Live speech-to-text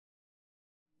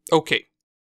Okay,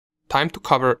 time to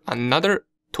cover another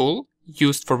tool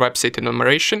used for website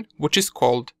enumeration, which is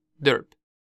called Dirb.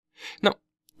 Now,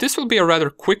 this will be a rather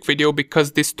quick video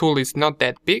because this tool is not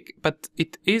that big, but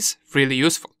it is really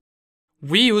useful.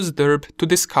 We use Dirb to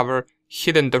discover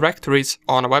hidden directories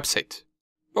on a website.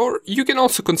 Or you can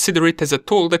also consider it as a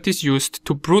tool that is used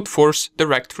to brute force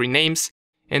directory names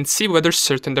and see whether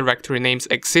certain directory names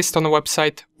exist on a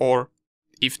website or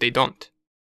if they don't.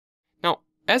 Now,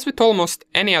 as with almost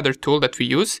any other tool that we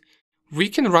use, we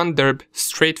can run Dirb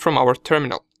straight from our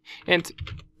terminal. And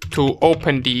to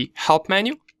open the help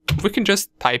menu, we can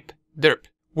just type Dirb,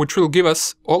 which will give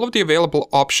us all of the available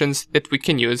options that we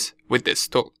can use with this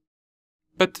tool.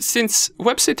 But since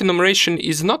website enumeration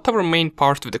is not our main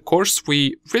part of the course,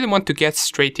 we really want to get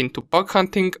straight into bug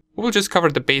hunting. We'll just cover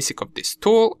the basic of this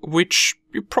tool, which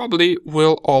you probably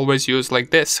will always use like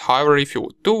this. However, if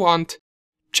you do want,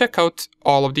 check out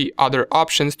all of the other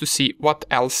options to see what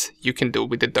else you can do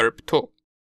with the Dirb tool.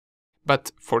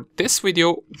 But for this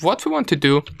video, what we want to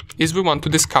do is we want to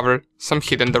discover some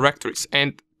hidden directories.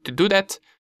 And to do that,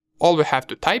 all we have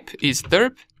to type is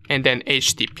Dirb and then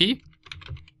HTTP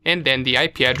and then the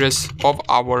IP address of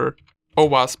our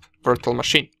OWASP virtual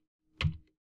machine.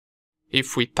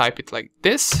 If we type it like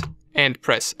this and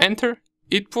press enter,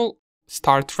 it will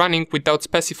start running without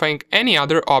specifying any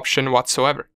other option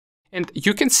whatsoever. And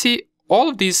you can see all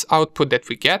of these output that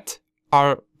we get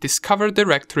are discovered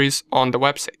directories on the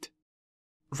website.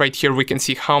 Right here we can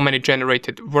see how many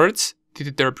generated words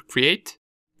did Dirb create,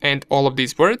 and all of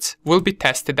these words will be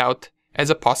tested out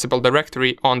as a possible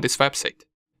directory on this website.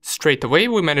 Straight away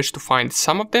we managed to find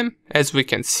some of them. As we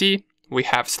can see, we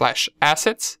have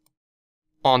 /assets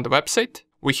on the website,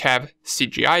 we have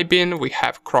CGI bin, we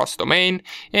have cross domain,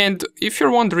 and if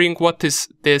you're wondering what is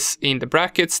this in the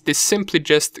brackets, this simply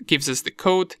just gives us the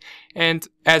code, and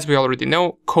as we already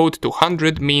know, code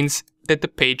 200 means that the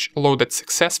page loaded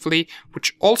successfully,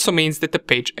 which also means that the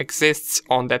page exists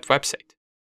on that website.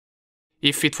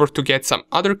 If it were to get some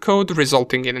other code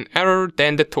resulting in an error,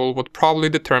 then the tool would probably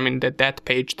determine that that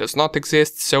page does not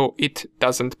exist, so it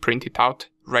doesn't print it out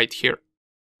right here.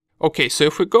 Okay, so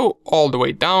if we go all the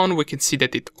way down, we can see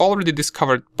that it already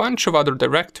discovered a bunch of other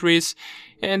directories,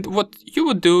 and what you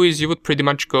would do is you would pretty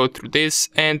much go through this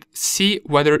and see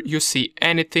whether you see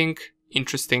anything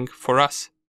interesting for us.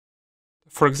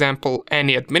 For example,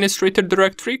 any administrator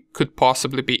directory could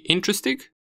possibly be interesting.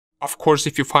 Of course,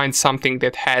 if you find something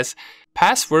that has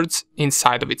passwords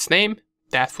inside of its name,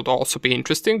 that would also be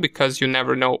interesting because you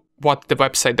never know what the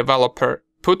website developer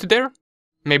put there.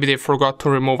 Maybe they forgot to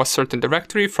remove a certain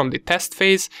directory from the test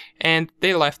phase and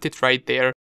they left it right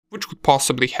there, which could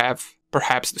possibly have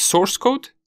perhaps the source code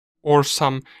or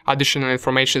some additional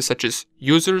information such as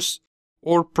users,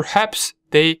 or perhaps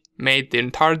they made the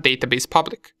entire database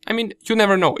public. I mean, you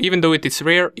never know. Even though it is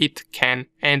rare, it can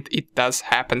and it does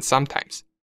happen sometimes.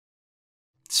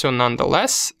 So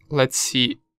nonetheless, let's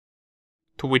see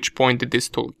to which point did this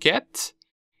tool get.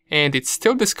 And it's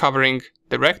still discovering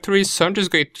directories, so I'm just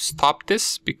going to stop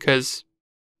this because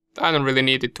I don't really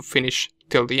need it to finish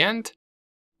till the end.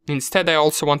 Instead, I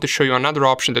also want to show you another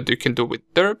option that you can do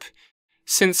with Dirb.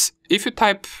 Since if you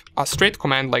type a straight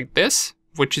command like this,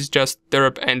 which is just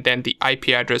Dirb and then the IP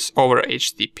address over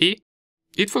HTTP,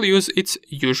 it will use its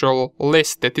usual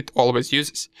list that it always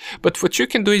uses. But what you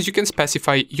can do is you can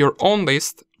specify your own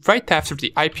list right after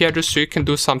the IP address, so you can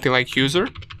do something like user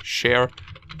share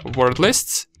word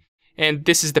lists, and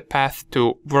this is the path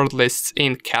to word lists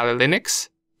in Kali Linux.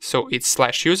 So it's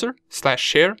 /user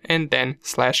 /share and then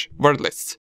 /word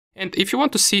lists. And if you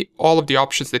want to see all of the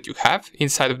options that you have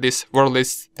inside of this word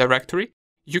lists directory,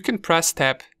 you can press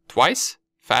tab twice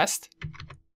fast.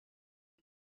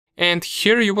 And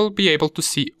here you will be able to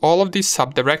see all of these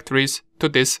subdirectories to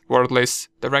this word list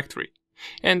directory.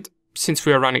 And since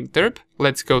we are running Dirb,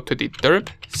 let's go to the Dirb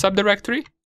subdirectory.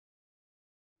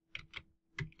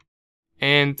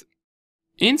 And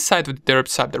inside of the Dirb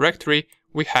subdirectory,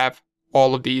 we have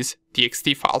all of these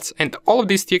txt files. And all of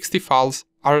these txt files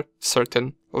are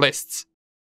certain lists.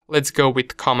 Let's go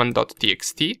with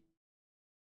common.txt,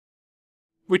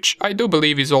 which I do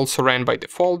believe is also ran by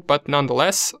default, but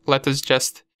nonetheless, let us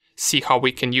just see how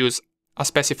we can use a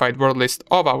specified word list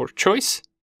of our choice,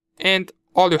 and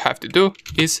all you have to do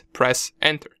is press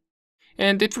enter.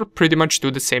 And it will pretty much do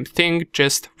the same thing,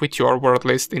 just with your word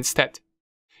list instead.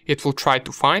 It will try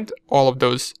to find all of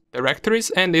those directories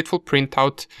and it will print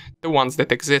out the ones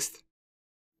that exist.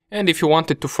 And if you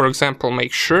wanted to, for example,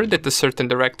 make sure that a certain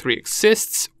directory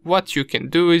exists, what you can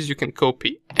do is you can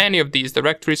copy any of these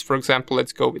directories. For example,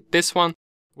 let's go with this one,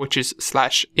 which is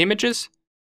 /images.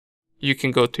 you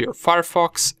can go to your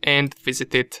Firefox and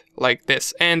visit it like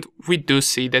this. And we do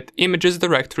see that images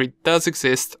directory does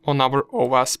exist on our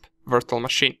OWASP virtual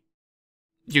machine.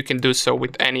 You can do so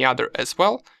with any other as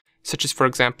well, such as for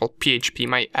example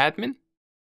phpMyAdmin.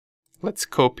 Let's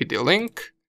copy the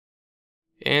link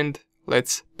and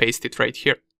let's paste it right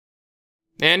here.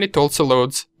 And it also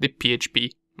loads the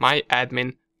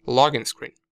phpMyAdmin login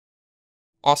screen.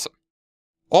 Awesome.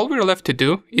 All we're left to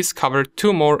do is cover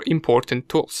two more important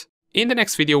tools. In the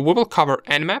next video we will cover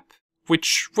Nmap,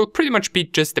 which will pretty much be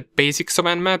just the basics of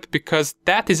Nmap because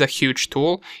that is a huge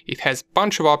tool. It has a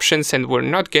bunch of options and we're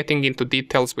not getting into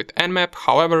details with Nmap.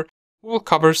 However, we will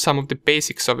cover some of the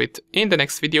basics of it in the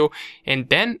next video, and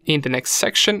then in the next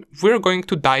section we're going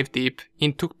to dive deep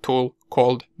into a tool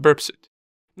called Burbsuit.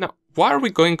 Now, why are we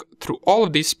going through all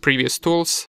of these previous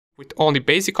tools with only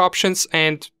basic options,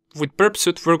 and with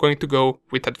Burbsuit we're going to go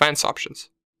with advanced options?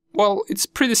 Well, it's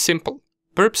pretty simple.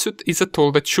 Burbsuit is a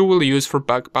tool that you will use for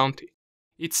bug bounty.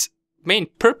 Its main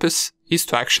purpose is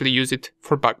to actually use it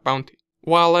for bug bounty.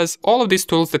 While as all of these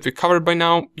tools that we covered by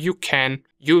now, you can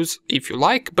use if you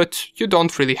like, but you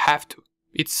don't really have to.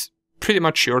 It's pretty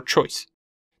much your choice.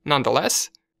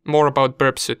 Nonetheless, more about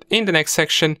Burbsuit in the next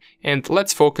section, and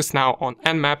let's focus now on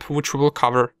Nmap, which we will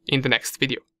cover in the next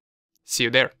video. See you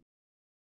there.